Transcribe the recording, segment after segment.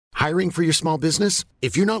Hiring for your small business?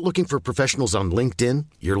 If you're not looking for professionals on LinkedIn,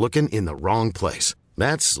 you're looking in the wrong place.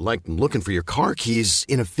 That's like looking for your car keys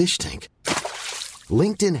in a fish tank.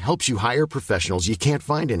 LinkedIn helps you hire professionals you can't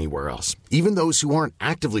find anywhere else, even those who aren't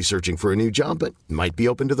actively searching for a new job but might be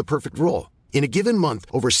open to the perfect role. In a given month,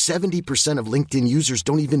 over 70% of LinkedIn users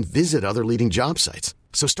don't even visit other leading job sites.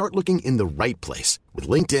 So start looking in the right place. With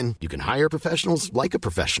LinkedIn, you can hire professionals like a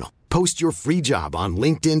professional. Post your free job on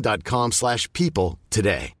linkedin.com/people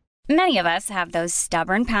today. Many of us have those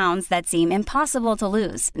stubborn pounds that seem impossible to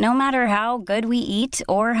lose, no matter how good we eat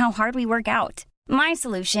or how hard we work out. My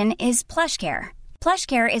solution is PlushCare.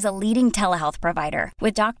 PlushCare is a leading telehealth provider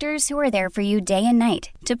with doctors who are there for you day and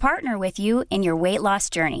night to partner with you in your weight loss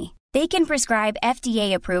journey. They can prescribe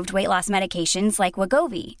FDA-approved weight loss medications like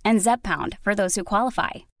Wegovy and Zepbound for those who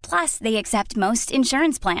qualify. Plus, they accept most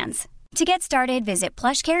insurance plans. To get started, visit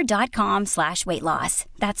plushcare.com/weightloss.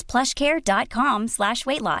 That's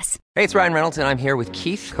plushcare.com/weightloss. Hey, it's Ryan Reynolds, and I'm here with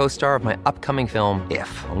Keith, co-star of my upcoming film,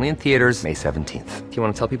 If, only in theaters May 17th. Do you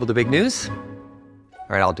want to tell people the big news?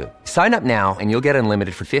 All right, I'll do it. Sign up now and you'll get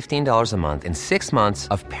unlimited for $15 a month and 6 months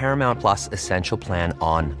of Paramount Plus Essential Plan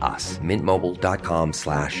on us.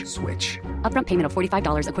 MintMobile.com/switch. Upfront payment of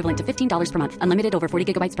 $45 equivalent to $15 per month. Unlimited over 40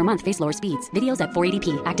 gigabytes per month. Face lower speeds. Videos at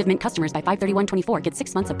 480p. Active Mint customers by 531.24 get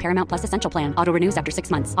 6 months of Paramount Plus Essential Plan. Auto renews after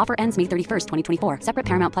 6 months. Offer ends May 31st, 2024. Separate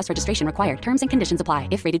Paramount Plus registration required. Terms and conditions apply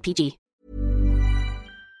if rated PG.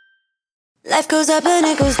 Life goes up and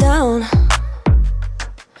it goes down.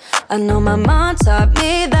 I know my mom taught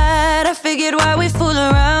me that. I figured why we fool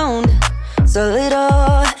around so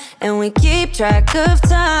little, and we keep track of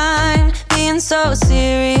time, being so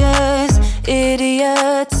serious,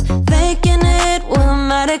 idiots, thinking it will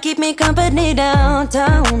matter, keep me company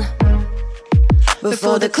downtown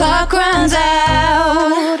before the clock runs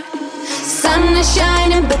out. Sun is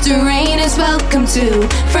shining, but the rain is welcome too.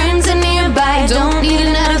 Friends are nearby, don't need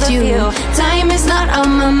another view. Time is not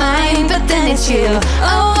on my mind, but then it's you.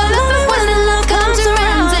 Oh, I love it when the love comes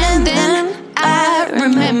around, and then I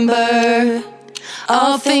remember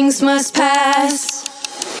all things must pass.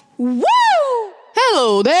 Woo!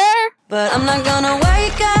 Hello there. But I'm not gonna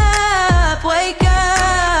wake up.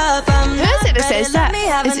 I'm Who is it that says that?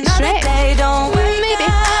 Is it Shrek?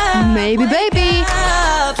 Maybe, baby.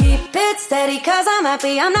 Keep it steady, cause I'm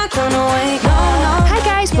happy, I'm not gonna wake up. Hi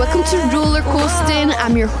guys, welcome to Roller Coasting.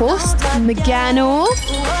 I'm your host, Megano.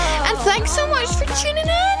 And thanks so much for tuning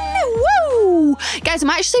in. Woo! Guys, I'm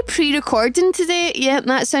actually pre-recording today. Yeah,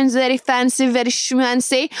 that sounds very fancy, very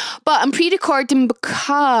schmancy. But I'm pre-recording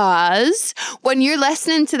because when you're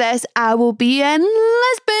listening to this, I will be in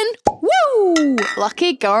Lisbon. Woo!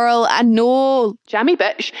 Lucky girl, I know. Jammy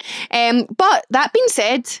bitch. But that being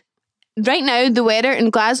said, right now, the weather in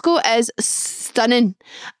Glasgow is stunning.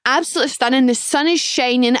 Absolutely stunning. The sun is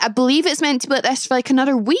shining. I believe it's meant to be like this for like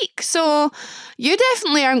another week. So you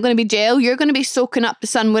definitely aren't going to be jail. You're going to be soaking up the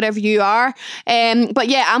sun wherever you are. But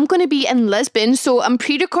yeah, I'm going to be in Lisbon. So I'm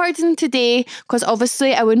pre-recording today because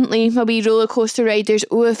obviously I wouldn't leave my wee roller coaster riders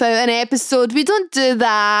without an episode. We don't do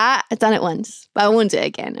that. I've done it once, but I won't do it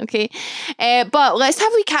again, okay? But let's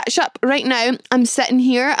have a catch up right now. I'm sitting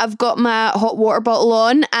here. I've got my hot water bottle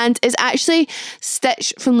on, and it's actually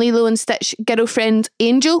Stitch from Lilo and Stitch girlfriend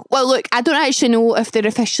Angel. Well, look, I don't actually know if they're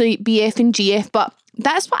officially BF and GF, but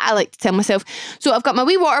that's what I like to tell myself. So I've got my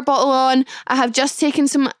wee water bottle on. I have just taken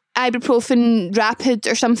some ibuprofen rapid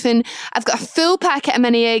or something. I've got a full packet of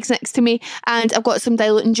mini eggs next to me, and I've got some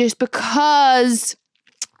diluting juice because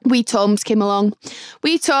wee Toms came along.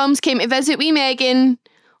 Wee Toms came to visit wee Megan.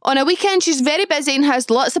 On a weekend, she's very busy and has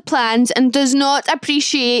lots of plans and does not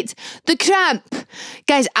appreciate the cramp.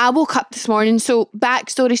 Guys, I woke up this morning, so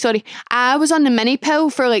backstory, sorry. I was on the mini pill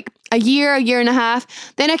for like a year and a half.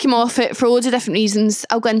 Then I came off it for loads of different reasons.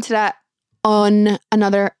 I'll go into that on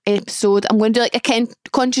another episode. I'm going to do like a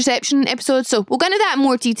contraception episode, so we'll go into that in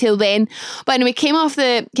more detail then. But anyway, came off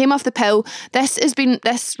the pill. This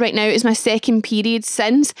right now is my second period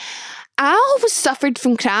since. I always suffered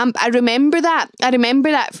from cramp. I remember that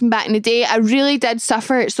from back in the day. I really did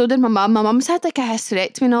suffer. So did my mum. My mum's had like a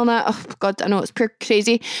hysterectomy and all that. Oh God, I know it's pure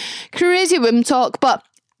crazy womb talk. But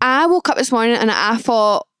I woke up this morning and I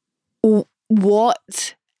thought,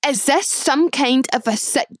 what? Is this some kind of a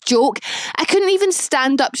sick joke? I couldn't even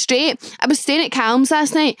stand up straight. I was staying at Calm's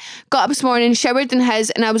last night, got up this morning, showered in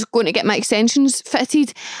his, and I was going to get my extensions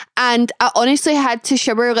fitted. And I honestly had to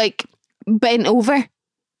shower like bent over.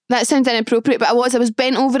 That sounds inappropriate, but I was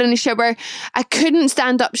bent over in the shower. I couldn't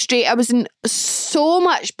stand up straight. I was in so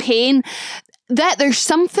much pain that there's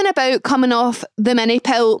something about coming off the mini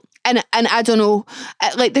pill, and I don't know,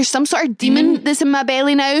 like there's some sort of demon that's in my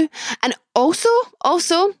belly now. And also,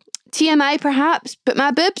 TMI perhaps, but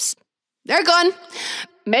my boobs, they're gone.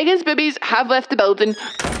 Megan's boobies have left the building.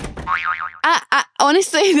 I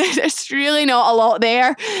honestly, there's really not a lot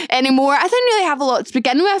there anymore. I didn't really have a lot to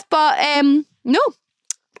begin with, but no,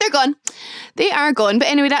 they're gone. They are gone. But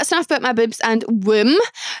anyway, that's enough about my boobs and womb.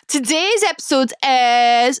 Today's episode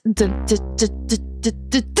is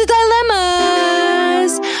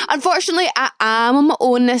dilemmas. Unfortunately, I am on my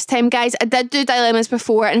own this time, guys. I did do dilemmas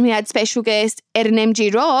before and we had special guest Erin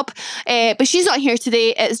MJ Robb, but she's not here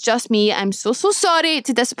today. It's just me. I'm so sorry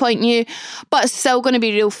to disappoint you, but it's still going to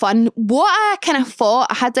be real fun. What I kind of thought,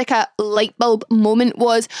 I had like a light bulb moment,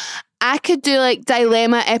 was I could do like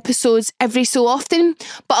dilemma episodes every so often,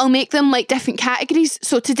 but I'll make them like different categories.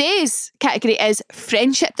 So today's category is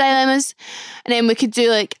friendship dilemmas, and then we could do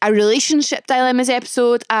like a relationship dilemmas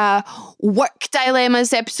episode, a work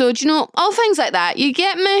dilemmas episode, you know, all things like that. You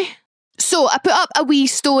get me? So I put up a wee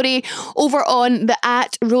story over on the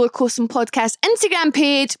 @Rollercoasting Podcast Instagram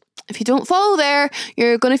page. If you don't follow there,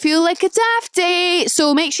 you're going to feel like a dafty.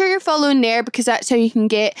 So make sure you're following there, because that's how you can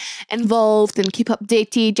get involved and keep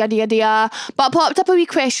updated, yada yada yada. But I popped up a wee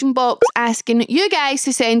question box asking you guys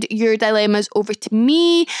to send your dilemmas over to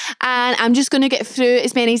me, and I'm just going to get through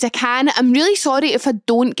as many as I can. I'm really sorry if I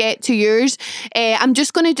don't get to yours. I'm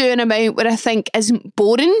just going to do an amount where I think isn't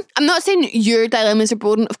boring. I'm not saying your dilemmas are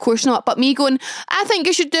boring, of course not, but me going, I think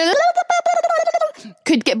you should do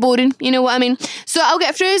could get boring, you know what I mean? So I'll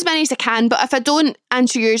get through as many as I can, but if I don't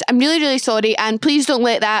answer yours, I'm really sorry, and please don't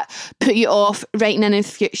let that put you off writing in the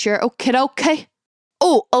future. Okay.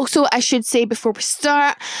 Oh, also I should say before we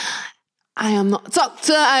start, I am not a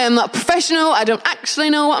doctor, I am not a professional, I don't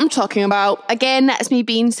actually know what I'm talking about. Again, that's me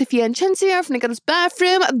being Sophia and Chintz here from the Girls'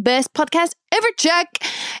 Bathroom, best podcast ever, check.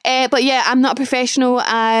 But yeah, I'm not a professional.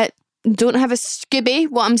 Don't have a Scooby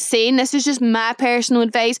what I'm saying. This is just my personal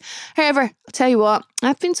advice. However, I'll tell you what,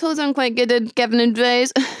 I've been told I'm quite good at giving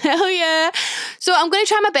advice. Hell yeah. So I'm going to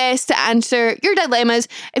try my best to answer your dilemmas.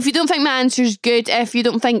 If you don't think my answer's good, if you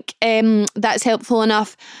don't think that's helpful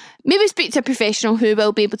enough, maybe speak to a professional who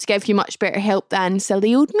will be able to give you much better help than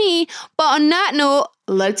silly old me. But on that note,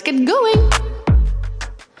 let's get going.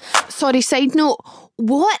 Sorry, side note,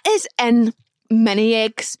 what is in mini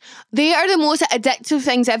eggs? They are the most addictive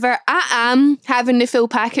things ever. I am having the full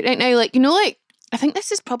packet right now. Like, you know, like, I think this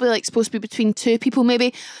is probably like supposed to be between 2 people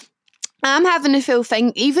maybe. I'm having the full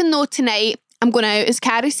thing, even though tonight I'm going out, as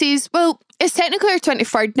Carrie says. Well, it's technically our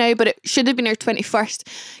 23rd now, but it should have been our 21st.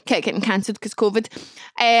 Kept getting cancelled because COVID.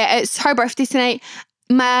 It's her birthday tonight.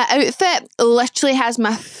 My outfit literally has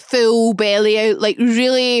my full belly out, like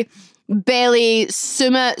really belly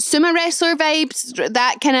sumo wrestler vibes,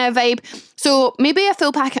 that kind of vibe. So maybe a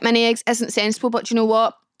full packet mini eggs isn't sensible, but you know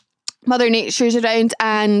what? Mother Nature's around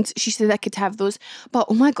and she said I could have those. But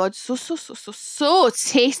oh my god, so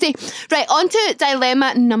tasty. Right, on to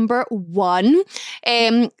dilemma number 1.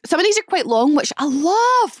 Some of these are quite long, which I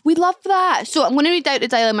love. We love that. So I'm going to read out the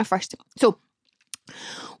dilemma first. So,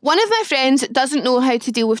 one of my friends doesn't know how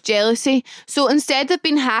to deal with jealousy, so instead of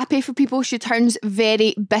being happy for people, she turns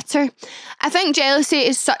very bitter. I think jealousy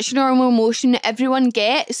is such a normal emotion that everyone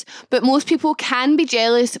gets, but most people can be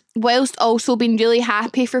jealous whilst also being really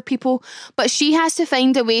happy for people. But she has to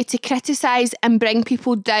find a way to criticise and bring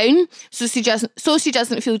people down so she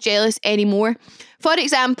doesn't feel jealous anymore. For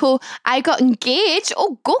example, I got engaged.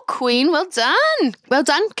 Oh, go Queen, well done. Well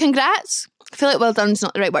done, congrats. I feel like well done is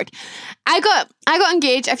not the right word. I got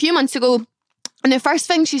engaged a few months ago, and the first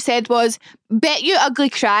thing she said was, bet you ugly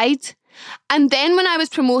cried. And then when I was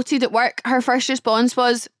promoted at work, her first response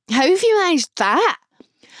was, how have you managed that?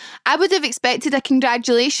 I would have expected a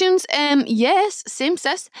congratulations. Yes, same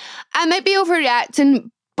sis. I might be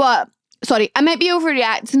overreacting,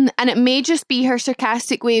 and it may just be her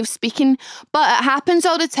sarcastic way of speaking, but it happens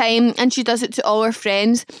all the time and she does it to all her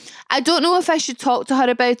friends. I don't know if I should talk to her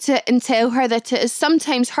about it and tell her that it is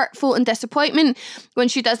sometimes hurtful and disappointment when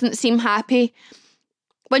she doesn't seem happy.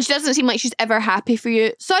 When she doesn't seem like she's ever happy for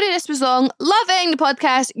you. Sorry this was long. Loving the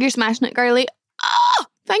podcast. You're smashing it, girly. Oh,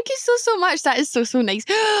 thank you so much. That is so nice.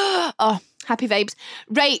 Oh, happy vibes.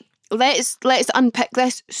 Right, let's unpick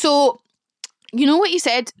this. So, you know what you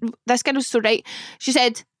said? This girl was so right. She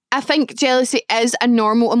said, I think jealousy is a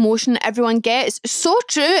normal emotion that everyone gets. So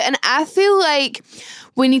true. And I feel like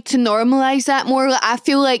we need to normalise that more. Like, I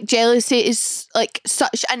feel like jealousy is like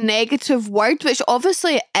such a negative word, which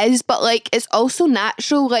obviously it is, but like it's also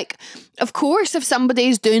natural. Like, of course, if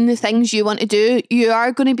somebody's doing the things you want to do, you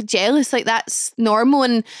are going to be jealous. Like, that's normal.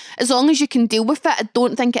 And as long as you can deal with it, I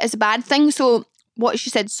don't think it is a bad thing. So what she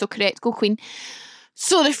said is so correct. Go Queen.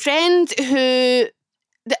 So the friend who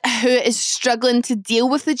who is struggling to deal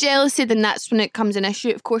with the jealousy, then that's when it becomes an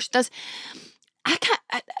issue. Of course it does.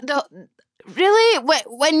 Really,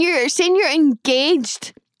 when you're saying you're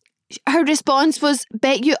engaged, her response was,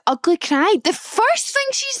 bet you ugly cried. The first thing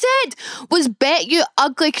she said was, bet you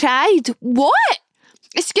ugly cried. What?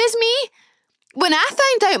 Excuse me? When I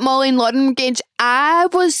found out Molly and Lauren were engaged, I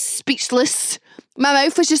was speechless. My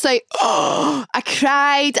mouth was just like, oh, I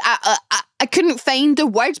cried. I couldn't find the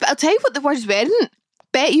words, but I'll tell you what the words weren't.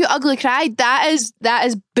 Bet you ugly cried. That is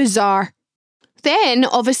bizarre. Then,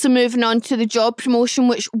 obviously, moving on to the job promotion,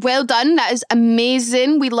 which, well done. That is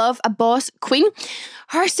amazing. We love a boss queen.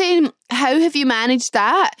 Her saying, how have you managed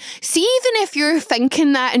that? See, even if you're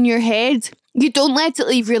thinking that in your head, you don't let it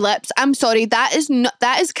leave your lips. I'm sorry, that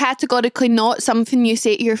is categorically not something you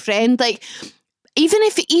say to your friend. Like, even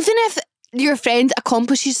if your friend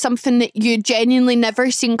accomplishes something that you genuinely never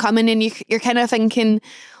seen coming and you're kind of thinking,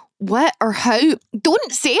 what or how?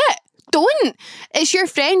 Don't say it. Don't. It's your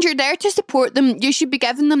friend. You're there to support them. You should be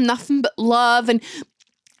giving them nothing but love and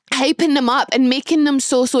hyping them up and making them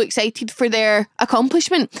so excited for their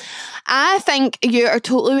accomplishment. I think you are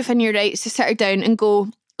totally within your rights to sit her down and go,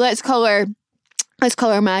 let's call her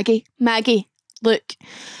Maggie. Maggie, look,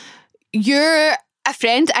 you're a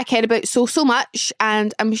friend I care about so much,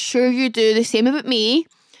 and I'm sure you do the same about me.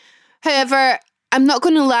 However, I'm not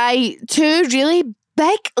going to lie, two really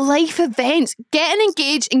big life events, getting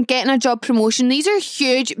engaged and getting a job promotion, these are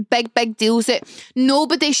huge, big deals that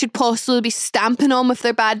nobody should possibly be stamping on with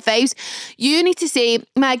their bad vibes. You need to say,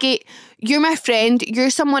 Maggie, you're my friend, you're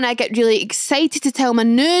someone I get really excited to tell my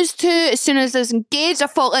news to. As soon as I was engaged, I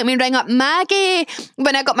thought, let me ring up Maggie.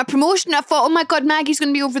 When I got my promotion, I thought, oh my God, Maggie's going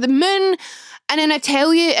to be over the moon. And then I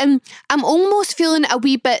tell you, and I'm almost feeling a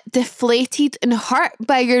wee bit deflated and hurt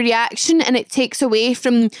by your reaction, and it takes away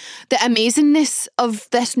from the amazingness of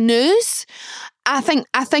this news. I think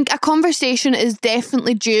a conversation is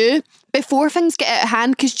definitely due before things get out of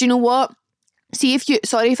hand, because do you know what?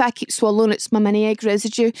 Sorry if I keep swallowing, it's my mini egg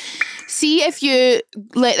residue. See if you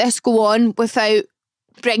let this go on without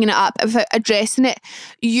bringing it up, without addressing it,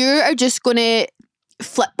 you are just going to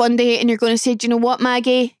flip one day and you're going to say, do you know what,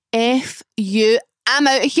 Maggie? F you. I'm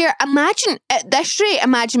out of here. Imagine, at this rate,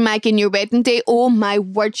 imagine Maggie on your wedding day. Oh my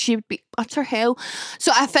word, she would be utter hell.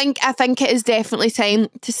 So I think it is definitely time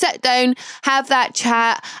to sit down, have that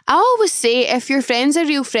chat. I always say, if your friend's a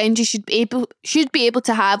real friend, you should be able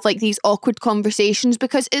to have like these awkward conversations,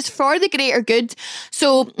 because it's for the greater good.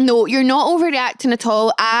 So no, you're not overreacting at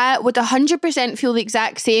all. I would 100% feel the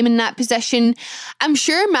exact same in that position. I'm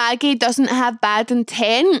sure Maggie doesn't have bad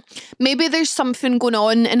intent. Maybe there's something going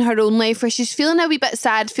on in her own life where she's feeling a wee bit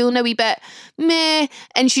sad, feeling a wee bit meh,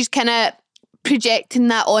 and she's kind of projecting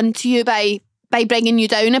that onto you by bringing you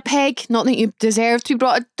down a peg. Not that you deserve to be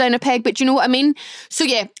brought down a peg, but do you know what I mean? So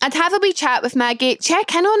yeah, I'd have a wee chat with Maggie,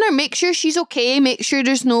 check in on her, make sure she's okay, make sure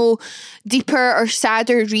there's no deeper or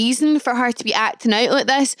sadder reason for her to be acting out like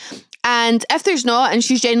this. And if there's not, and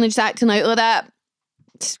she's genuinely just acting out like that,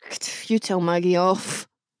 you tell Maggie off.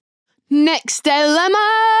 Next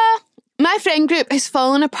dilemma. My friend group has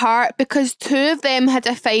fallen apart because two of them had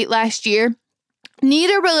a fight last year.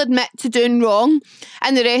 Neither will admit to doing wrong,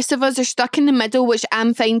 and the rest of us are stuck in the middle, which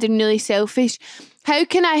I'm finding really selfish. How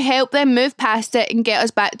can I help them move past it and get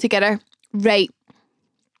us back together? Right.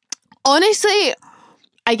 Honestly,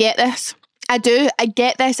 I get this. I do. I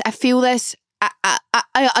get this. I feel this.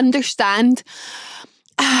 I understand.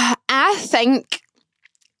 I think,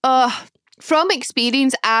 from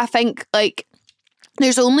experience, I think like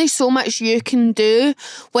there's only so much you can do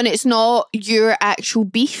when it's not your actual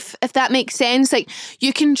beef, if that makes sense. Like,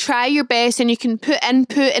 you can try your best and you can put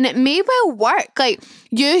input and it may well work. Like,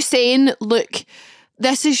 you saying, look,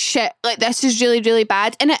 this is shit. Like, this is really, really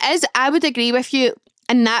bad. And it is, I would agree with you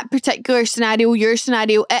in that particular scenario, your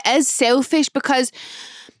scenario. It is selfish because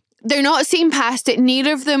they're not seeing past it.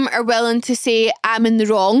 Neither of them are willing to say, I'm in the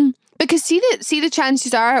wrong. Because see the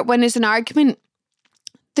chances are when there's an argument,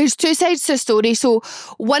 there's two sides to a story. So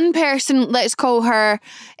one person, let's call her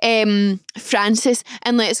Frances,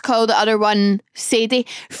 and let's call the other one Sadie.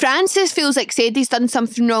 Frances feels like Sadie's done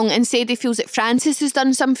something wrong, and Sadie feels that Frances has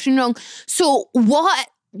done something wrong. So what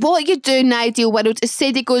you do in the ideal world is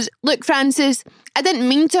Sadie goes, look, Frances, I didn't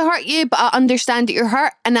mean to hurt you, but I understand that you're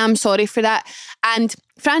hurt, and I'm sorry for that. And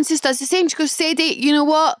Frances does the same. She goes, Sadie, you know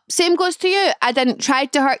what? Same goes to you. I didn't try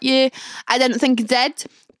to hurt you. I didn't think I did.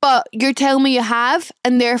 But you're telling me you have,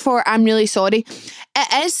 and therefore I'm really sorry.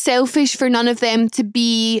 It is selfish for none of them to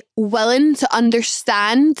be willing to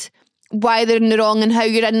understand why they're in the wrong and how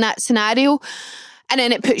you're in that scenario. And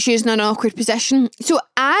then it puts you in an awkward position. So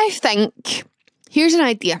I think, here's an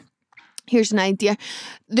idea. Here's an idea.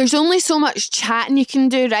 There's only so much chatting you can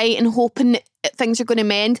do, right? And hoping that things are going to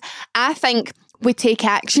mend. I think we take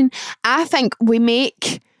action. I think we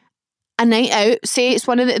make a night out. Say it's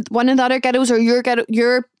one of the other girls or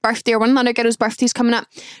your birthday or one of the other girls' birthdays coming up,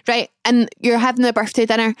 right? And you're having a birthday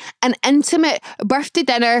dinner, an intimate birthday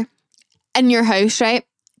dinner in your house, right?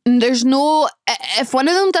 And there's no, if one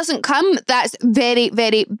of them doesn't come, that's very,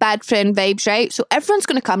 very bad friend vibes, right? So everyone's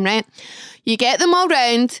going to come, right? You get them all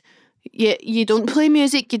round. You don't play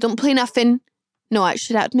music. You don't play nothing. No,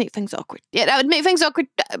 actually, that would make things awkward. Yeah, that would make things awkward.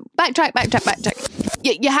 Backtrack.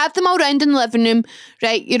 You have them all round in the living room,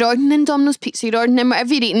 right? You're ordering Domino's pizza. You're ordering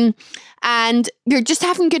whatever you're eating. And you're just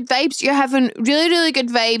having good vibes. You're having really, really good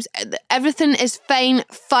vibes. Everything is fine,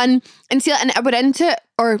 fun. And we're into it.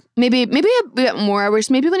 Or maybe a bit more hours.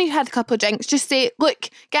 Maybe when you've had a couple of drinks, just say, look,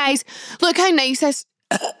 guys, look how nice this...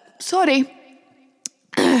 Sorry.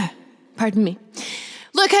 Pardon me.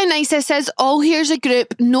 Look how nice this is. All here's a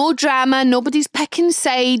group. No drama. Nobody's picking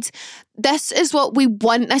sides. This is what we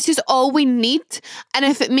want. This is all we need. And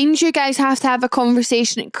if it means you guys have to have a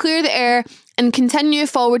conversation and clear the air and continue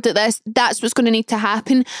forward at this, that's what's going to need to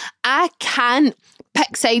happen. I can't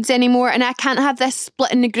pick sides anymore, and I can't have this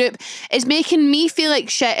split in the group. It's making me feel like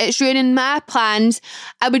shit. It's ruining my plans.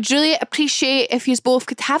 I would really appreciate if you both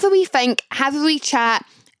could have a wee think, have a wee chat,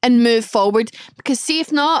 and move forward. Because see,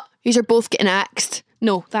 if not, you're both getting axed.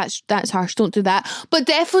 No, that's harsh. Don't do that. But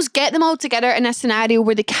defos, get them all together in a scenario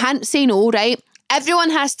where they can't say no, right? Everyone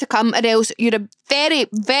has to come, or else you're a very,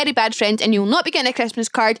 very bad friend and you'll not be getting a Christmas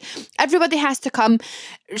card. Everybody has to come.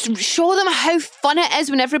 Show them how fun it is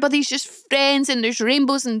when everybody's just friends and there's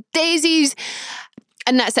rainbows and daisies.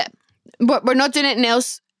 And that's it. We're not doing anything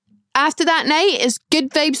else. After that night, it's good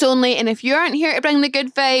vibes only. And if you aren't here to bring the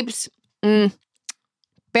good vibes,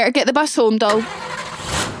 better get the bus home, doll.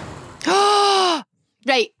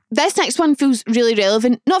 Right, this next one feels really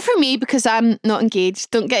relevant. Not for me because I'm not engaged.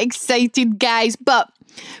 Don't get excited, guys. But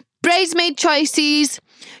bridesmaid choices.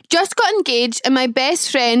 Just got engaged and my best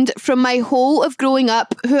friend from my whole of growing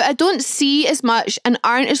up, who I don't see as much and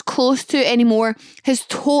aren't as close to anymore, has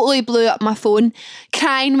totally blew up my phone,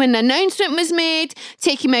 crying when the announcement was made,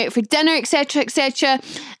 taking me out for dinner, etc, etc.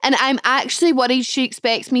 And I'm actually worried she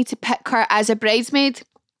expects me to pick her as a bridesmaid.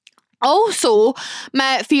 Also,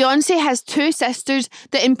 my fiance has two sisters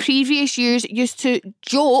that in previous years used to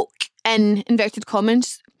joke, in inverted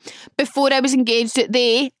commas, before I was engaged, that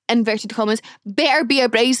they, inverted commas, better be our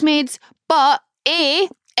bridesmaids. But A,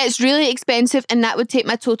 it's really expensive and that would take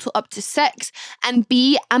my total up to 6. And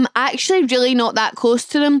B, I'm actually really not that close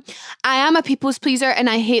to them. I am a people's pleaser and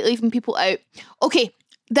I hate leaving people out. Okay,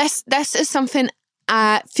 this is something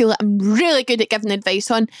I feel like I'm really good at giving advice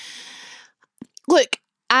on. Look,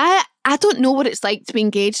 I don't know what it's like to be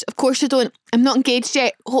engaged. Of course I don't. I'm not engaged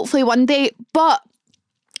yet. Hopefully one day. But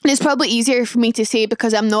it's probably easier for me to say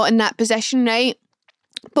because I'm not in that position, right?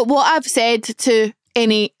 But what I've said to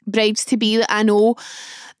any brides-to-be that I know,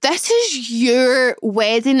 this is your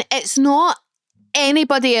wedding. It's not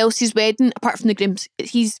anybody else's wedding apart from the groom's.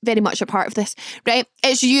 He's very much a part of this, right?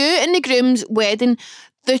 It's you and the groom's wedding.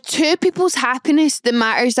 The two people's happiness that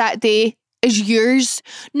matters that day is yours,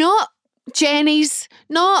 not Jenny's,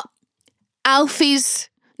 not Alfie's,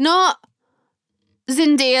 not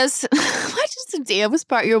Zendaya's. Imagine Zendaya was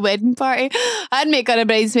part of your wedding party. I'd make her a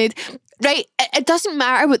bridesmaid. Right, it doesn't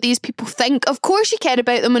matter what these people think. Of course you care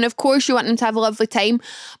about them and of course you want them to have a lovely time,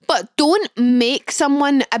 but don't make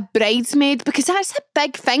someone a bridesmaid because that's a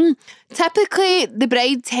big thing. Typically the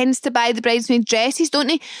bride tends to buy the bridesmaid dresses, don't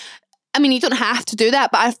they? I mean, you don't have to do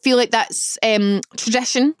that, but I feel like that's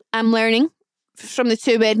tradition I'm learning from the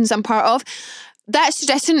two weddings I'm part of. That's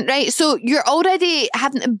tradition, right? So you're already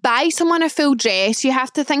having to buy someone a full dress. You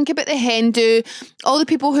have to think about the hen do, all the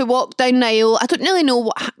people who walk down the aisle. I don't really know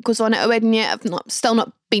what goes on at a wedding yet. I've still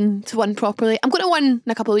not been to one properly. I'm going to one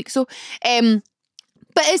in a couple of weeks, so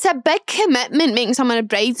but it's a big commitment making someone a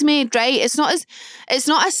bridesmaid, right? It's not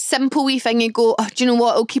a simple wee thing you go, oh, do you know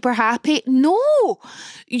what, it'll keep her happy. No,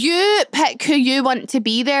 you pick who you want to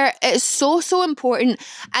be there. It's so important.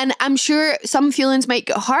 And I'm sure some feelings might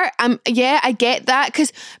get hurt. Yeah, I get that,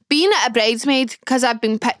 because being at a bridesmaid, because I've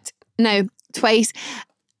been picked now twice,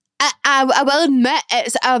 I will admit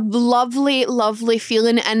it's a lovely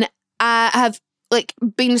feeling, and I have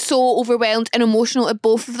been so overwhelmed and emotional at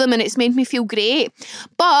both of them, and it's made me feel great.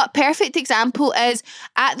 But perfect example is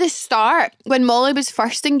at the start when Molly was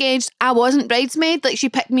first engaged, I wasn't bridesmaid. She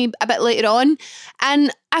picked me a bit later on,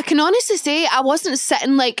 and I can honestly say I wasn't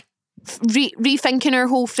sitting rethinking our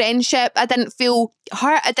whole friendship. I didn't feel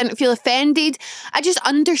hurt. I didn't feel offended. I just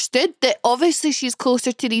understood that obviously she's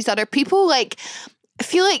closer to these other people. I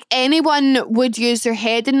feel like anyone would use their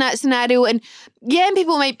head in that scenario. And yeah,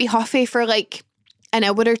 people might be huffy for like an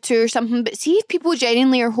hour or two or something, but see if people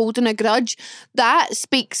genuinely are holding a grudge, that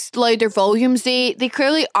speaks louder volumes. They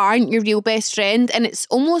clearly aren't your real best friend, and it's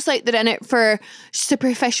almost like they're in it for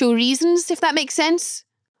superficial reasons, if that makes sense.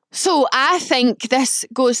 So I think this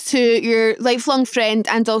goes to your lifelong friend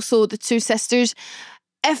and also the two sisters.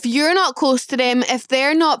 If you're not close to them, if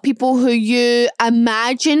they're not people who you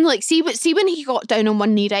imagine, like see when he got down on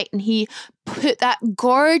one knee, right, and he put that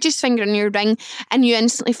gorgeous finger in your ring and you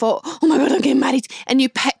instantly thought, oh my God, I'm getting married, and you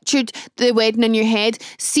pictured the wedding in your head.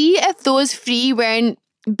 See if those three weren't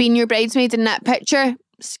being your bridesmaid in that picture,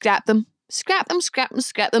 scrap them. Scrap them,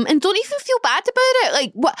 and don't even feel bad about it.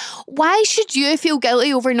 Like, what? Why should you feel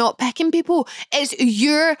guilty over not picking people? It's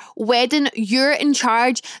your wedding, you're in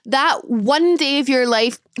charge. That one day of your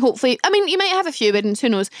life, hopefully, I mean, you might have a few weddings, who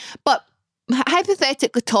knows, but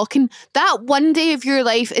hypothetically talking, that one day of your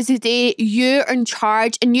life is the day you're in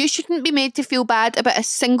charge, and you shouldn't be made to feel bad about a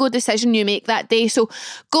single decision you make that day. So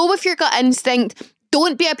go with your gut instinct.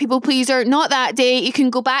 Don't be a people pleaser. Not that day. You can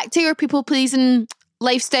go back to your people pleasing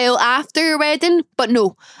lifestyle after your wedding, but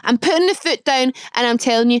no, I'm putting the foot down and I'm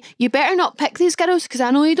telling you, you better not pick these girls because I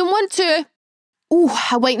know you don't want to. Oh,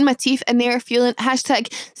 I whitened my teeth and they're feeling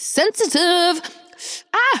 #sensitive.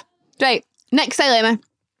 Right, next dilemma.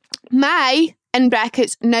 My, in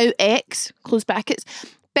brackets, now ex, close brackets,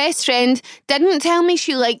 best friend didn't tell me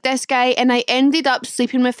she liked this guy, and I ended up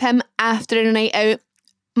sleeping with him after a night out.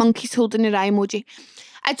 Monkeys holding her eye emoji.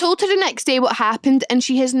 I told her the next day what happened, and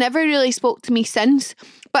she has never really spoke to me since.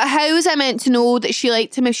 But how was I meant to know that she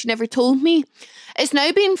liked him if she never told me? It's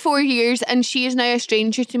now been 4 years and she is now a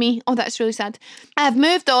stranger to me. Oh, that's really sad. I've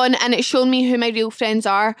moved on and it's shown me who my real friends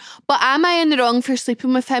are. But am I in the wrong for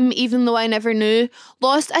sleeping with him even though I never knew?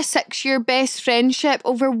 Lost a 6-year best friendship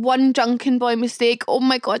over one drunken boy mistake. Oh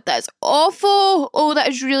my God, that's awful. Oh, that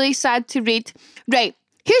is really sad to read. Right,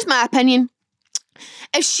 here's my opinion.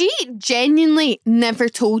 If she genuinely never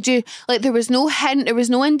told you, like there was no hint, there was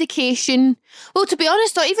no indication, well, to be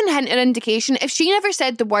honest, not even hint or indication, if she never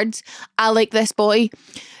said the words, I like this boy,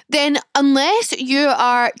 then unless you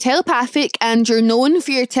are telepathic and you're known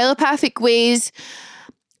for your telepathic ways,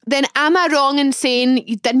 then am I wrong in saying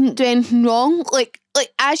you didn't do anything wrong? Like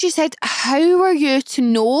as you said, how are you to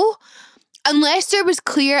know? Unless there was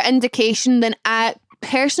clear indication, then I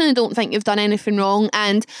personally don't think you've done anything wrong.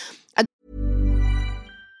 And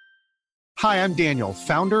Hi, I'm Daniel,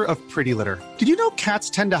 founder of Pretty Litter. Did you know cats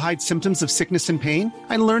tend to hide symptoms of sickness and pain?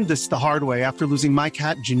 I learned this the hard way after losing my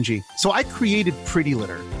cat, Gingy. So I created Pretty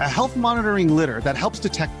Litter, a health monitoring litter that helps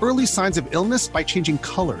detect early signs of illness by changing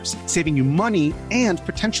colors, saving you money and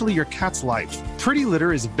potentially your cat's life. Pretty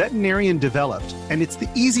Litter is veterinarian developed, and it's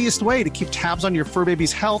the easiest way to keep tabs on your fur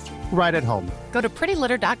baby's health right at home. Go to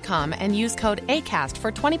prettylitter.com and use code ACAST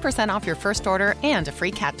for 20% off your first order and a free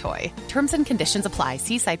cat toy. Terms and conditions apply.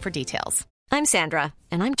 See site for details. I'm Sandra,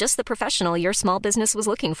 and I'm just the professional your small business was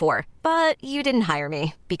looking for. But you didn't hire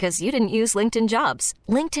me because you didn't use LinkedIn Jobs.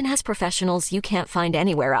 LinkedIn has professionals you can't find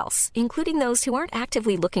anywhere else, including those who aren't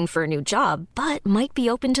actively looking for a new job, but might be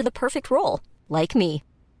open to the perfect role, like me.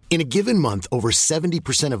 In a given month, over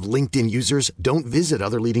 70% of LinkedIn users don't visit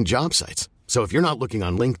other leading job sites. So if you're not looking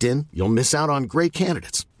on LinkedIn, you'll miss out on great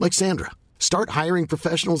candidates like Sandra. Start hiring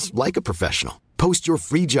professionals like a professional. Post your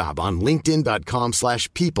free job on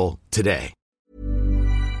linkedin.com/people today.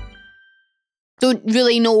 Don't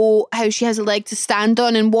really know how she has a leg to stand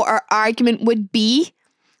on and what her argument would be.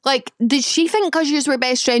 Like, did she think because you were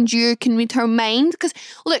best friends you can read her mind? Because,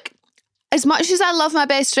 look, as much as I love my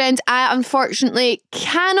best friend, I unfortunately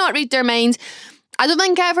cannot read their minds. I don't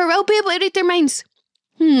think I ever will be able to read their minds.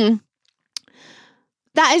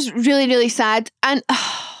 That is really, really sad. And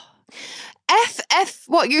if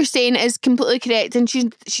what you're saying is completely correct and she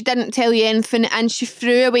didn't tell you anything and she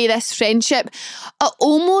threw away this friendship, it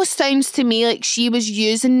almost sounds to me like she was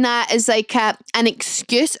using that as like an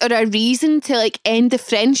excuse or a reason to like end the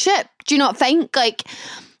friendship. Do you not think? Like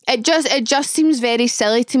it just seems very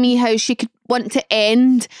silly to me how she could want to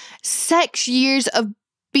end 6 years of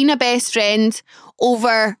being a best friend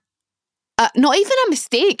over not even a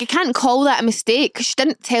mistake. I can't call that a mistake because she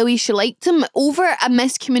didn't tell you she liked him. Over a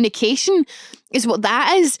miscommunication is what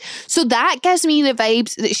that is. So that gives me the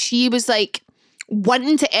vibes that she was like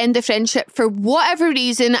wanting to end the friendship for whatever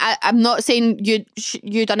reason. I'm not saying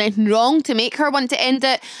you done anything wrong to make her want to end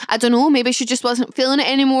it. I don't know, maybe she just wasn't feeling it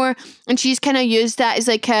anymore and she's kind of used that as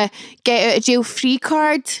like a get out of jail free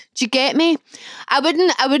card. Do you get me? I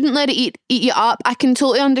wouldn't let it eat you up. I can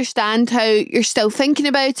totally understand how you're still thinking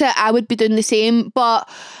about it. I would be doing the same, but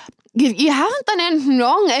you haven't done anything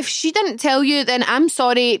wrong. If she didn't tell you, then I'm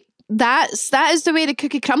sorry. That is the way the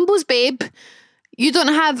cookie crumbles, babe. You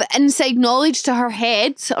don't have inside knowledge to her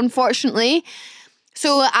head, unfortunately.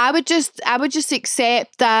 So I would just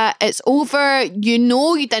accept that it's over. You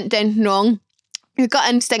know you didn't do anything wrong. Your gut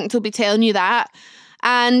instinct will be telling you that.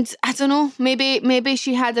 And I don't know, maybe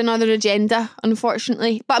she had another agenda,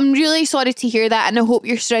 unfortunately. But I'm really sorry to hear that, and I hope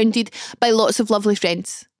you're surrounded by lots of lovely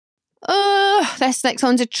friends. Oh, this next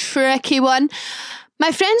one's a tricky one.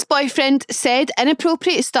 My friend's boyfriend said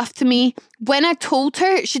inappropriate stuff to me when I told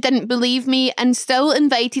her she didn't believe me, and still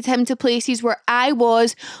invited him to places where I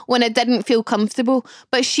was when I didn't feel comfortable.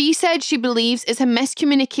 But she said she believes it's a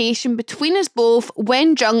miscommunication between us both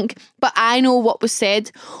when drunk, but I know what was said.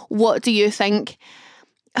 What do you think?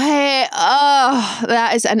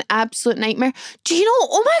 That is an absolute nightmare. Do you know,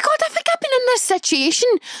 oh my God, I think I've been in this situation,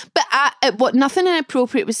 but nothing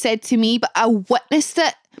inappropriate was said to me, but I witnessed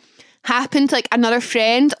it happen to like another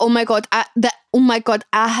friend. Oh my God, I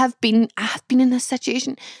have been in this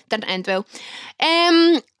situation. Didn't end well.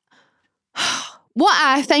 What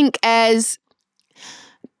I think is,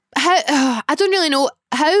 I don't really know,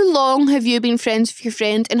 how long have you been friends with your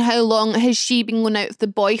friend, and how long has she been going out with the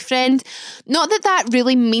boyfriend? Not that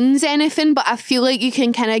really means anything, but I feel like you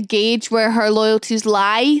can kind of gauge where her loyalties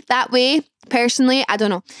lie that way. Personally, I don't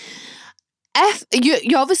know. If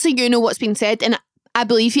you obviously you know what's been said, and I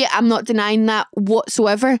believe you, I'm not denying that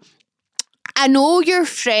whatsoever. I know your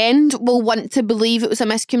friend will want to believe it was a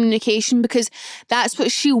miscommunication because that's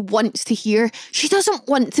what she wants to hear. She doesn't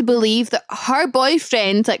want to believe that her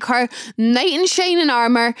boyfriend, like her knight in shining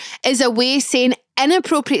armour, is away saying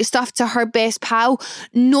inappropriate stuff to her best pal.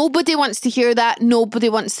 Nobody wants to hear that. Nobody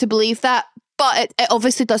wants to believe that. But it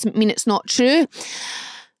obviously doesn't mean it's not true.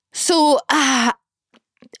 So,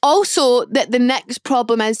 also, that the next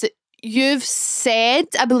problem is that you've said,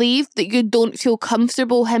 I believe, that you don't feel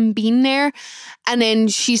comfortable him being there, and then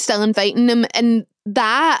she's still inviting him, and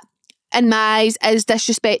that, in my eyes, is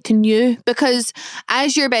disrespecting you, because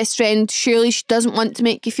as your best friend, surely she doesn't want to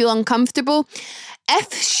make you feel uncomfortable.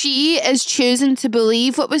 If she is choosing to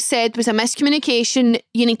believe what was said was a miscommunication,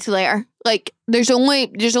 you need to let her. Like, there's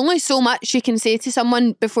only so much you can say to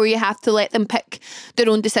someone before you have to let them pick their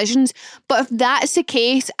own decisions. But if that's the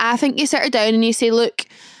case, I think you sit her down and you say, look,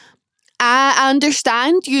 I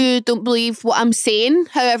understand you don't believe what I'm saying.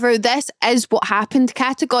 However, this is what happened,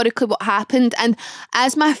 categorically what happened. And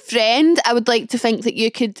as my friend, I would like to think that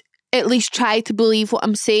you could at least try to believe what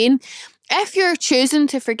I'm saying. If you're choosing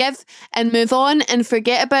to forgive and move on and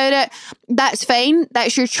forget about it, that's fine.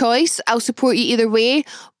 That's your choice. I'll support you either way.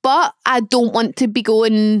 But I don't want to be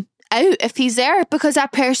going out if he's there, because I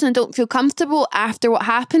personally don't feel comfortable after what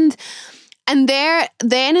happened. And then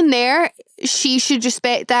and there, she should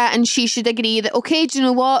respect that, and she should agree that, okay, do you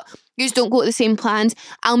know what? You just don't go to the same plans.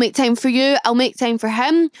 I'll make time for you. I'll make time for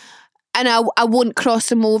him. And I won't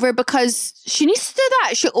cross him over, because she needs to do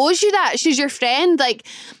that. She owes you that. She's your friend. Like,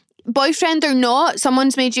 boyfriend or not,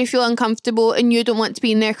 someone's made you feel uncomfortable and you don't want to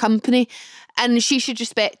be in their company. And she should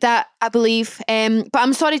respect that, I believe. But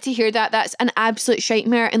I'm sorry to hear that. That's an absolute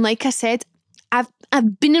shitmare. And like I said,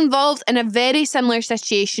 I've been involved in a very similar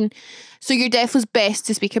situation. So you're definitely best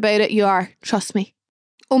to speak about it. You are. Trust me.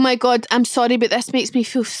 Oh my God, I'm sorry, but this makes me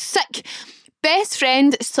feel sick. Best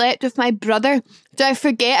friend slept with my brother. Do I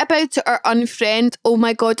forget about it or unfriend? Oh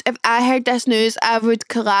my God, if I heard this news, I would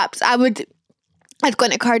collapse. I'd go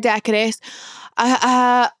into cardiac arrest.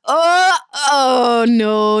 No.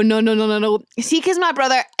 See, because my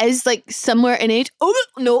brother is like similar in age. Oh,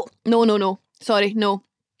 no. Sorry, no.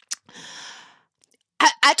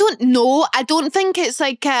 I don't know. I don't think it's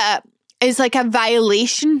like a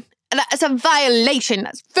violation. It's a violation.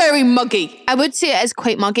 That's very muggy. I would say it is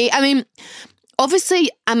quite muggy. I mean, obviously,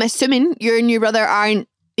 I'm assuming you and your brother aren't,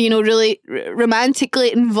 really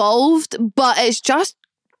romantically involved, but it's just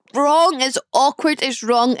wrong. It's awkward. It's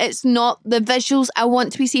wrong. It's not the visuals I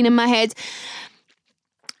want to be seeing in my head.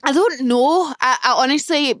 I don't know. I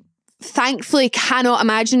honestly, thankfully, cannot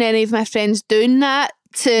imagine any of my friends doing that.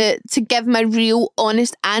 To give my real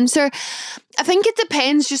honest answer. I think it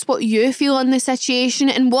depends just what you feel on the situation,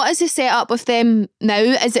 and what is the setup with them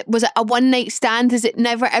now. Was it a one night stand? Is it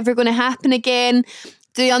never ever going to happen again?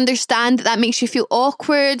 Do you understand that makes you feel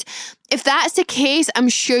awkward? If that's the case, I'm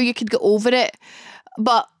sure you could get over it.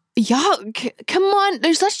 But yuck, come on,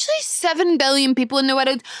 there's literally 7 billion people in the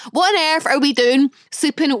world. What on earth are we doing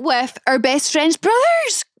sleeping with our best friend's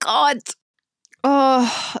brothers? God.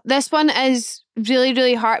 Oh, this one is really,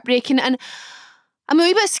 really heartbreaking, and I'm a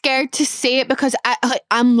wee bit scared to say it because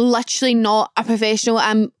I'm literally not a professional.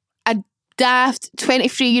 I daft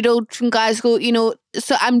 23-year-old from Glasgow, you know,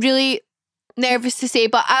 so I'm really nervous to say,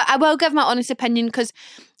 but I will give my honest opinion because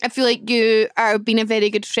I feel like you are being a very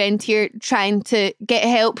good friend here trying to get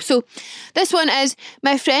help. So this one is,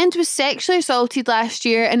 my friend was sexually assaulted last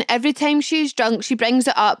year and every time she's drunk she brings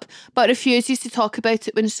it up but refuses to talk about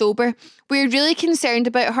it when sober. We're really concerned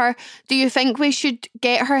about her. Do you think we should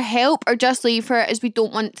get her help or just leave her as we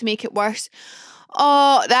don't want to make it worse?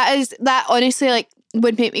 Oh, that honestly like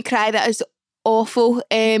would make me cry. That is awful.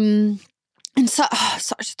 And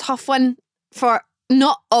such a tough one for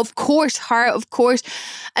not, of course, her, of course,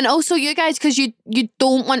 and also you guys, because you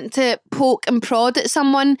don't want to poke and prod at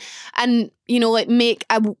someone and, you know, like make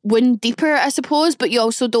a wound deeper, I suppose, but you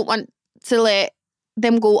also don't want to let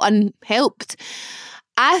them go unhelped.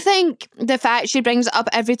 I think the fact she brings it up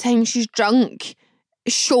every time she's drunk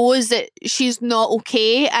shows that she's not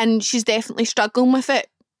okay and she's definitely struggling with it,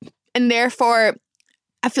 and therefore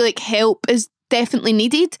I feel like help is definitely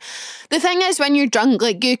needed. The thing is, when you're drunk,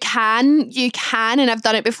 like you can, and I've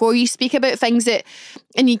done it before, you speak about things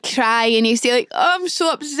and you cry and you say like, oh, I'm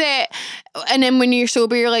so upset, and then when you're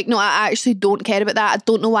sober you're like, no, I actually don't care about that, I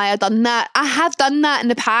don't know why I've done that. I have done that in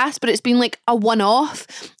the past, but it's been like a one-off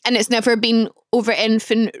and it's never been over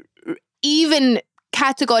anything even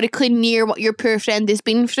categorically near what your poor friend has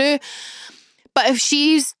been through. But if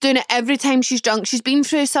she's doing it every time she's drunk, she's been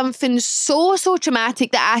through something so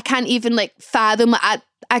traumatic that I can't even like fathom.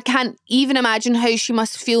 I can't even imagine how she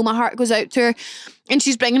must feel. My heart goes out to her, and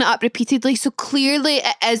she's bringing it up repeatedly. So clearly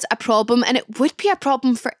it is a problem, and it would be a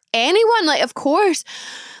problem for anyone. Like, of course,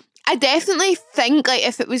 I definitely think like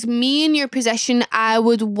if it was me in your position, I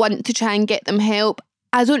would want to try and get them help.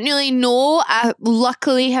 I don't really know. I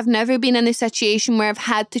luckily have never been in a situation where I've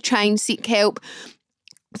had to try and seek help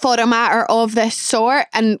for a matter of this sort,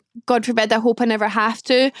 and God forbid, I hope I never have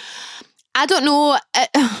to. I don't know.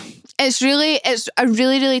 It's a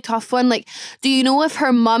really tough one. Like, do you know if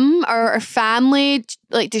her mum or her family,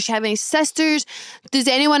 like, does she have any sisters? Does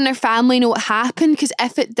anyone in her family know what happened? Because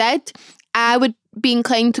if it did, I would be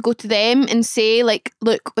inclined to go to them and say, like,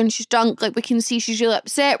 look, when she's drunk, like, we can see she's really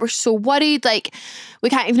upset. We're so worried. Like, we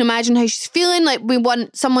can't even imagine how she's feeling. Like, we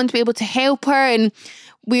want someone to be able to help her, and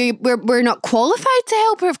we're not qualified to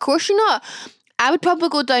help her. Of course you're not. I would probably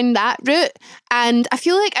go down that route, and I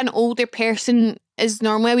feel like an older person is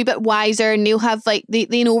normally a wee bit wiser, and they'll have like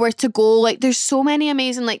they know where to go. Like, there's so many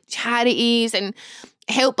amazing like charities and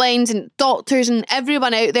helplines and doctors and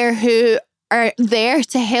everyone out there who are there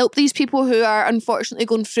to help these people who are unfortunately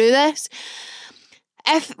going through this.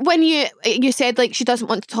 If when you said like she doesn't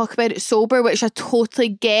want to talk about it sober, which I totally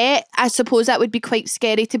get, I suppose that would be quite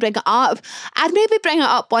scary to bring it up. I'd maybe bring it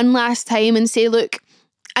up one last time and say, look,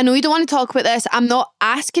 I know you don't want to talk about this. I'm not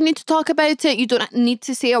asking you to talk about it. You don't need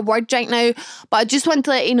to say a word right now, but I just want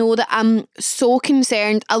to let you know that I'm so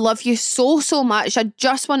concerned. I love you so much. I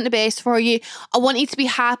just want the best for you. I want you to be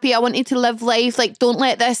happy. I want you to live life. Like, don't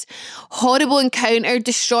let this horrible encounter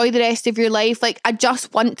destroy the rest of your life. Like, I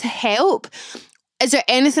just want to help. Is there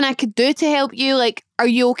anything I could do to help you? Like, are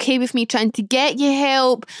you okay with me trying to get you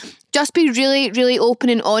help? Just be really open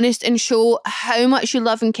and honest and show how much you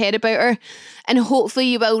love and care about her. And hopefully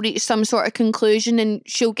you will reach some sort of conclusion and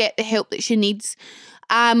she'll get the help that she needs.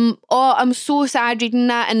 I'm so sad reading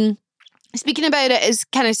that. And speaking about it is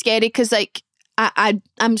kind of scary because, like,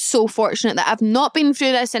 I'm so fortunate that I've not been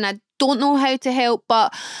through this and I don't know how to help,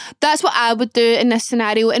 but that's what I would do in this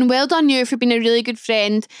scenario. And well done you for being a really good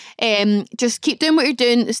friend. Just keep doing what you're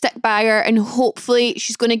doing, stick by her, and hopefully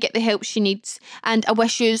she's going to get the help she needs. And I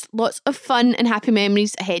wish you lots of fun and happy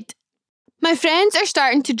memories ahead. My friends are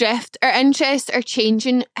starting to drift, our interests are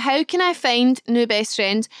changing. How can I find new best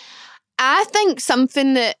friends? I think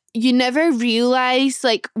something that you never realise,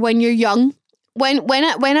 like, when you're young. When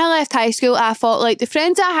I left high school, I thought, like, the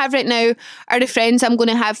friends I have right now are the friends I'm going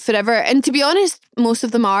to have forever. And to be honest, most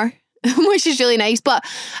of them are, which is really nice. But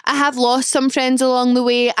I have lost some friends along the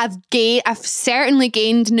way. I've certainly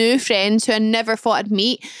gained new friends who I never thought I'd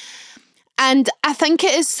meet. And I think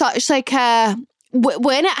it is such like a...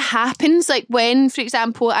 When it happens, like when, for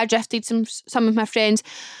example, I drifted some of my friends,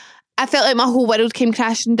 I felt like my whole world came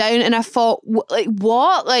crashing down, and I thought, like,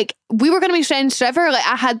 what? Like, we were going to be friends forever. Like,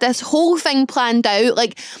 I had this whole thing planned out.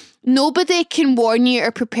 Like, nobody can warn you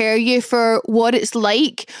or prepare you for what it's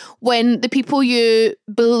like when the people you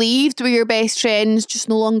believed were your best friends just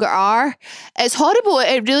no longer are. It's horrible.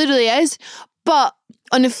 It really, really is. But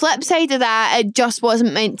on the flip side of that, it just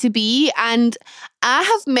wasn't meant to be. And I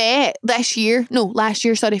have met last year,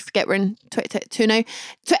 forget we're in 2022 now.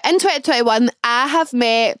 In 2021, I have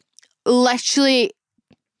met literally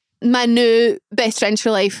my new best friends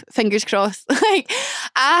for life, fingers crossed. Like,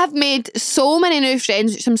 I have made so many new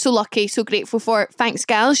friends, which I'm so lucky, so grateful for. Thanks,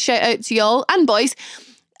 gals. Shout out to y'all and boys.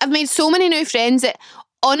 I've made so many new friends that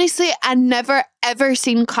honestly I never ever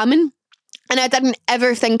seen coming, and I didn't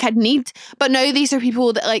ever think I'd need. But now these are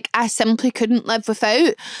people that like I simply couldn't live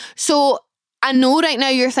without. So I know right now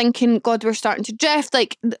you're thinking, God, we're starting to drift.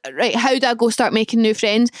 Like, right, how do I go start making new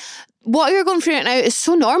friends? What you're going through right now is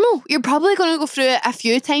so normal. You're probably going to go through it a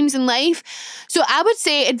few times in life. So I would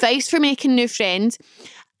say advice for making new friends.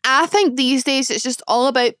 I think these days it's just all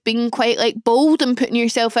about being quite like bold and putting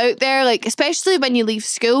yourself out there, like especially when you leave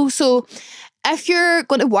school. So if you're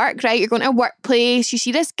going to work, right, you're going to a workplace, you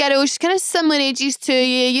see this girl, she's kind of similar ages to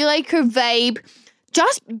you, you like her vibe,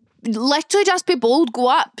 just literally just be bold, go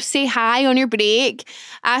up, say hi on your break,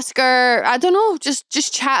 ask her, I don't know,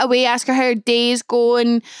 just chat away, ask her how her day is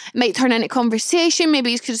going. It might turn into conversation,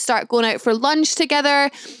 maybe you could start going out for lunch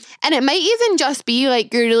together, and it might even just be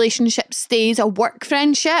like your relationship stays a work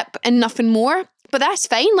friendship and nothing more, but that's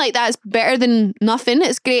fine, like that's better than nothing.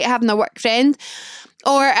 It's great having a work friend.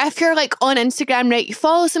 Or if you're like on Instagram, right, you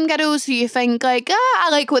follow some girls who you think like, I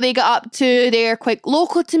like what they get up to, they're quite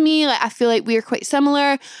local to me, like I feel like we're quite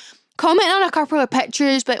similar. Comment on a couple of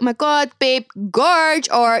pictures, like, oh my God, babe, gorge,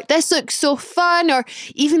 or this looks so fun, or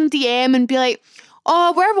even DM and be like,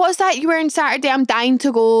 oh, where was that you were on Saturday? I'm dying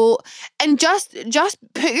to go. And just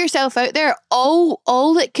put yourself out there.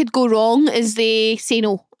 All that could go wrong is they say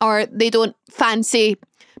no, or they don't fancy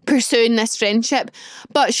pursuing this friendship.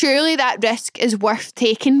 But surely that risk is worth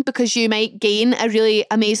taking because you might gain a really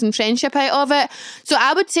amazing friendship out of it. So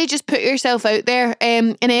I would say just put yourself out there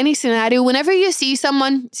in any scenario. Whenever you see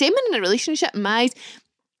someone, same in a relationship in my eyes,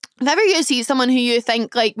 if ever you see someone who you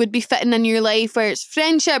think like would be fitting in your life, where it's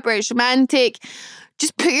friendship, where it's romantic,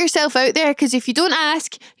 just put yourself out there, because if you don't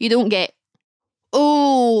ask, you don't get.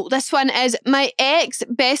 Oh, this one is my ex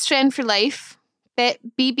best friend for life,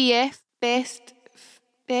 BBF, best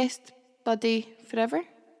buddy forever.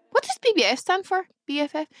 What does BBF stand for?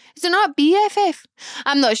 BFF? Is it not BFF?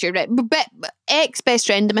 I'm not sure, right? But ex best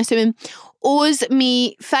friend, I'm assuming, owes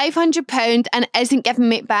me £500 and isn't giving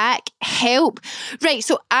me it back. Help. Right,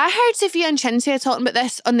 so I heard Sophia and Chintzia talking about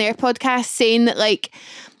this on their podcast, saying that like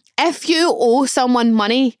if you owe someone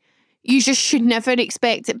money, you just should never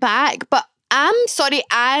expect it back. But I'm sorry,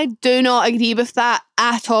 I do not agree with that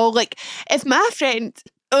at all. Like, if my friend...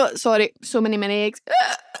 Oh, sorry, so many eggs.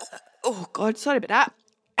 Oh, God, sorry about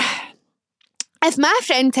that. If my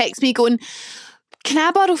friend texts me going, can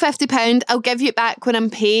I borrow £50? I'll give you it back when I'm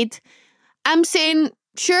paid. I'm saying,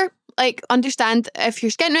 sure, like, understand if you're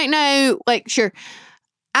skint right now, like, sure.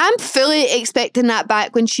 I'm fully expecting that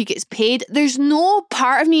back when she gets paid. There's no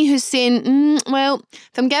part of me who's saying, well,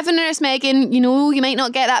 if I'm giving her this, Megan, you know, you might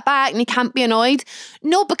not get that back and you can't be annoyed.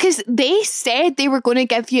 No, because they said they were going to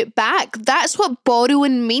give you it back. That's what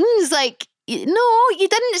borrowing means. Like, no, you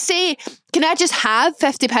didn't say, can I just have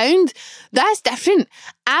 £50? That's different.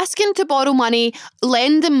 Asking to borrow money,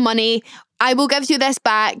 lending money, I will give you this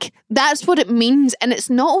back. That's what it means. And it's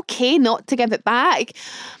not okay not to give it back.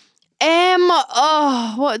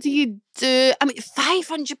 What do you do? I mean,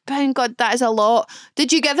 £500, God, that is a lot.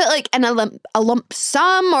 Did you give it like in a lump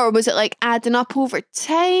sum, or was it like adding up over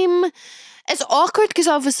time? It's awkward because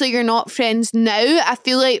obviously you're not friends now. I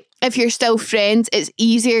feel like if you're still friends, it's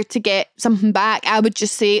easier to get something back. I would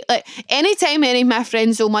just say, like, anytime any of my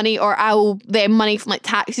friends owe money or I owe them money from like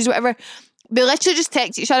taxes or whatever, we literally just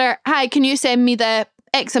text each other, hi, can you send me the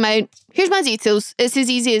X amount? Here's my details. It's as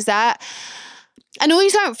easy as that. I know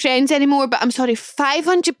you aren't friends anymore, but I'm sorry,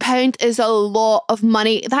 £500 is a lot of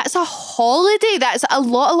money. That's a holiday. That's a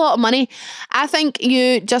lot of money. I think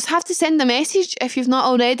you just have to send a message if you've not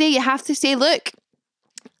already. You have to say, look,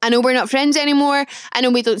 I know we're not friends anymore. I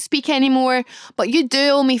know we don't speak anymore, but you do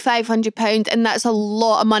owe me £500 and that's a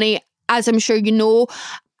lot of money, as I'm sure you know.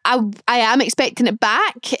 I am expecting it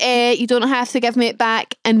back. You don't have to give me it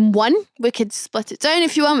back in one. We could split it down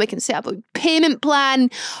if you want. We can set up a payment plan.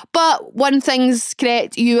 But one thing's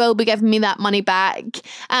correct, you will be giving me that money back.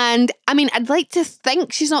 And I mean, I'd like to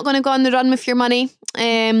think she's not going to go on the run with your money.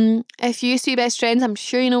 If you used to be best friends, I'm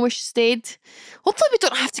sure you know where she stayed. Hopefully we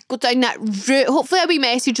don't have to go down that route. Hopefully a wee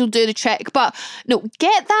message will do the trick. But no,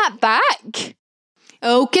 get that back.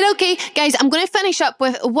 Okay, guys, I'm going to finish up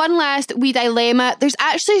with one last wee dilemma. There's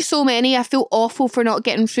actually so many, I feel awful for not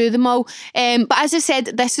getting through them all. But as I said,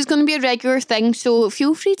 this is going to be a regular thing, so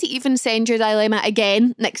feel free to even send your dilemma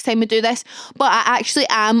again next time we do this. But I actually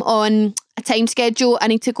am on a a time schedule. I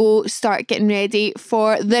need to go start getting ready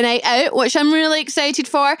for the night out, which I'm really excited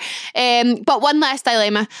for. But one last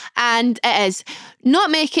dilemma, and it is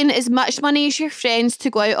not making as much money as your friends to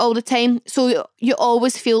go out all the time, so you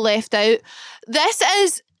always feel left out. This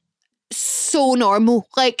is so normal.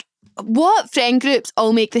 Like, what friend groups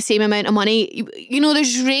all make the same amount of money? You know,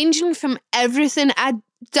 there's ranging from everything. I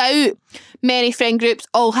doubt many friend groups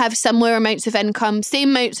all have similar amounts of income, same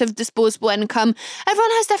amounts of disposable income.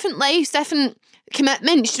 Everyone has different lives, different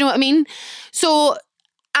commitments, you know what I mean? So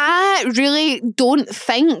I really don't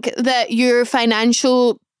think that your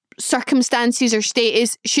financial circumstances or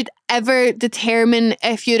status should ever determine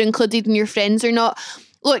if you're included in your friends or not.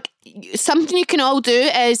 Look, something you can all do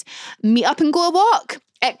is meet up and go a walk.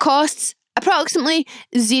 It costs approximately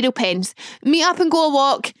 0 pence. Meet up and go a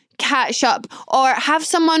walk, catch up, or have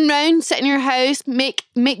someone round, sit in your house, make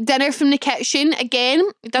dinner from the kitchen. Again,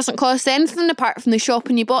 it doesn't cost anything apart from the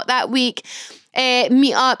shopping you bought that week.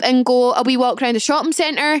 Meet up and go a wee walk around the shopping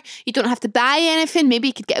centre. You don't have to buy anything. Maybe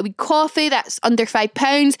you could get a wee coffee that's under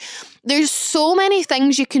 £5. There's so many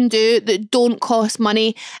things you can do that don't cost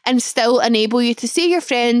money and still enable you to see your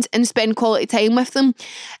friends and spend quality time with them.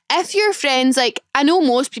 If your friends, like, I know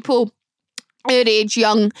most people our age,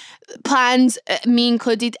 young, plans, me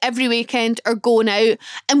included, every weekend are going out,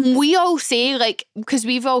 and we all say, like, because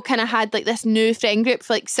we've all kind of had like this new friend group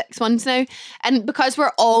for like 6 months now, and because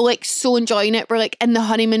we're all like so enjoying it, we're like in the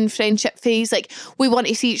honeymoon friendship phase, like we want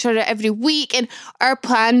to see each other every week, and our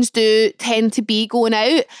plans do tend to be going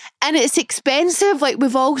out, and it's expensive. Like,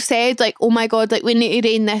 we've all said, like, oh my god, like we need to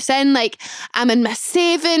rein this in, like I'm in my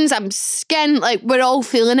savings, I'm skint, like we're all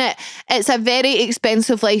feeling it. It's a very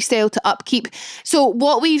expensive lifestyle to upkeep. So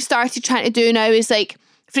what we've started trying to do now is, like,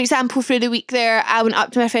 for example, through the week there, I went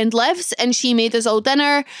up to my friend Liv's and she made us all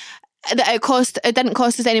dinner. It didn't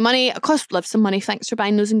cost us any money. It cost Liv some money, thanks for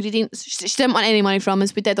buying those ingredients. She didn't want any money from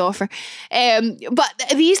us, we did offer. But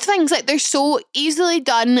these things, like, they're so easily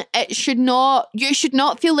done. You should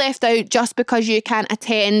not feel left out just because you can't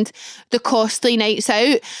attend the costly nights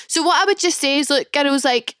out. So what I would just say is, look, girls,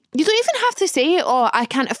 like, you don't even have to say, oh, I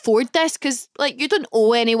can't afford this, because, like, you don't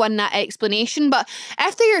owe anyone that explanation. But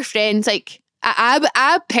if they're your friends, like,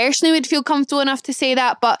 I personally would feel comfortable enough to say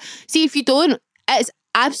that. But see, if you don't, it's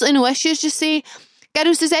absolutely no issues. Just say,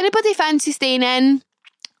 girls, does anybody fancy staying in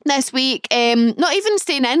this week? Not even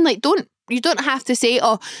staying in, like, you don't have to say,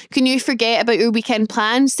 oh, can you forget about your weekend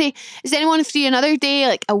plans? Say, is anyone free another day,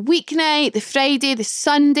 like a weeknight, the Friday, the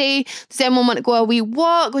Sunday? Does anyone want to go a wee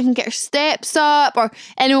walk? We can get our steps up. Or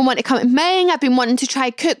anyone want to come to mine? I've been wanting to try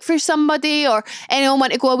cook for somebody. Or anyone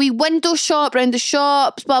want to go a wee window shop around the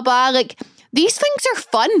shops, blah, blah. Like, these things are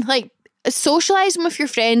fun. Like, socialising with your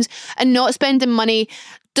friends and not spending money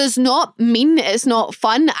does not mean it's not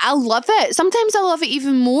fun. I love it. Sometimes I love it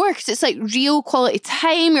even more because it's like real quality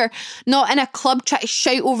time. You're not in a club trying to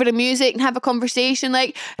shout over the music and have a conversation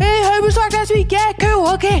like, hey, how was work this week? Yeah, cool,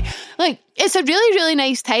 okay. Like, it's a really, really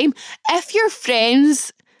nice time. If your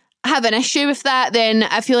friends have an issue with that, then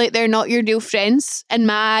I feel like they're not your real friends in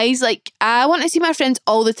my eyes. Like, I want to see my friends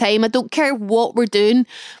all the time. I don't care what we're doing.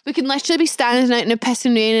 We can literally be standing out in the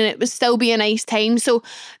pissing rain and it would still be a nice time. So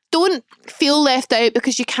don't feel left out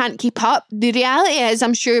because you can't keep up. The reality is,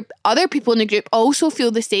 I'm sure other people in the group also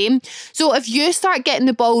feel the same. So if you start getting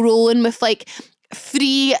the ball rolling with like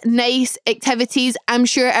free, nice activities, I'm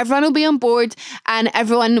sure everyone will be on board and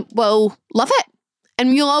everyone will love it.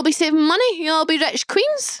 And you'll all be saving money. You'll all be rich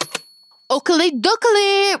queens. Oakley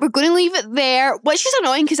dokley, we're going to leave it there, which is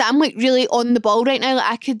annoying because I'm like really on the ball right now. Like,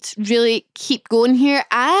 I could really keep going here.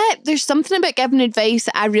 There's something about giving advice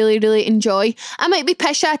that I really, really enjoy. I might be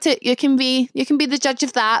pish at it. You can be the judge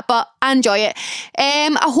of that, but I enjoy it.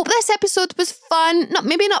 I hope this episode was fun.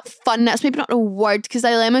 Maybe not fun. That's maybe not a word because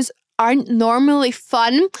dilemmas aren't normally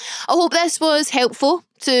fun. I hope this was helpful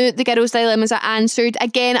to the girls' dilemmas I answered.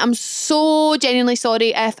 Again, I'm so genuinely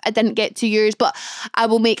sorry if I didn't get to yours, but I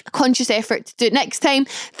will make a conscious effort to do it next time.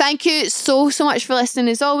 Thank you so much for listening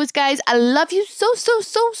as always, guys. I love you so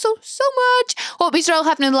much. Hope you're all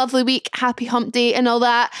having a lovely week. Happy hump day and all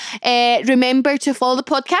that. Remember to follow the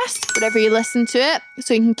podcast wherever you listen to it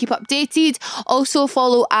so you can keep updated. Also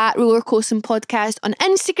follow at Rollercoasting Podcast on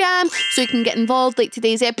Instagram so you can get involved like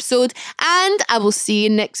today's episode, and I will see you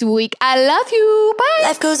next week. I love you. Bye.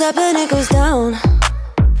 Life goes up and it goes down.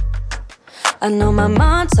 I know my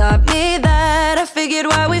mom taught me that. I figured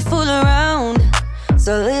why we fool around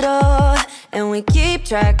so little, and we keep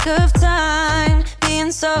track of time,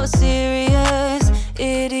 being so serious,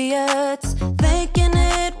 idiots, thinking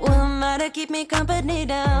it will matter, keep me company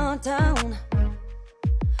downtown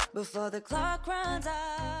before the clock runs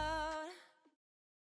out.